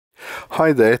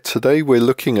Hi there, today we're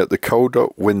looking at the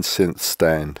Koldot wind synth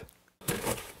stand.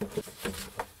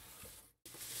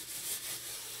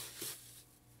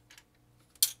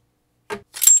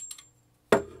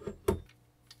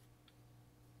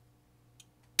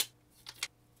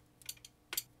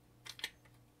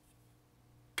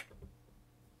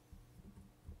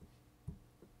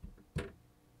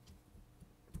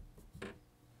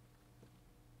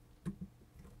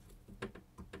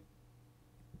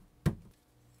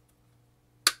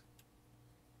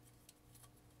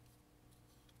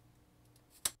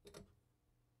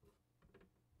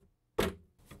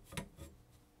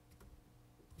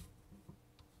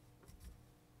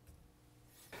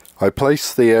 I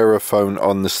place the aerophone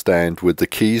on the stand with the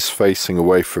keys facing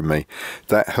away from me.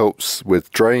 That helps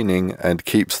with draining and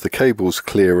keeps the cables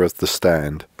clear of the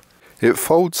stand. It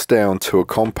folds down to a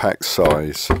compact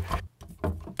size.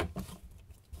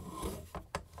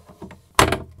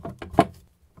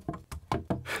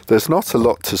 There's not a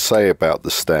lot to say about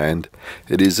the stand.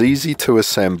 It is easy to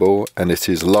assemble and it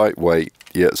is lightweight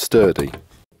yet sturdy.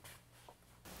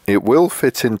 It will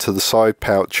fit into the side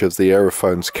pouch of the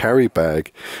aerophone's carry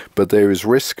bag, but there is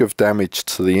risk of damage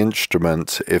to the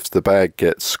instrument if the bag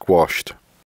gets squashed.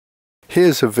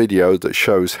 Here's a video that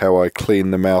shows how I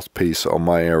clean the mouthpiece on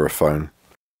my aerophone.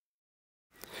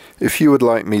 If you would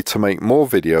like me to make more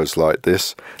videos like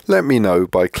this, let me know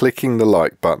by clicking the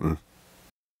like button.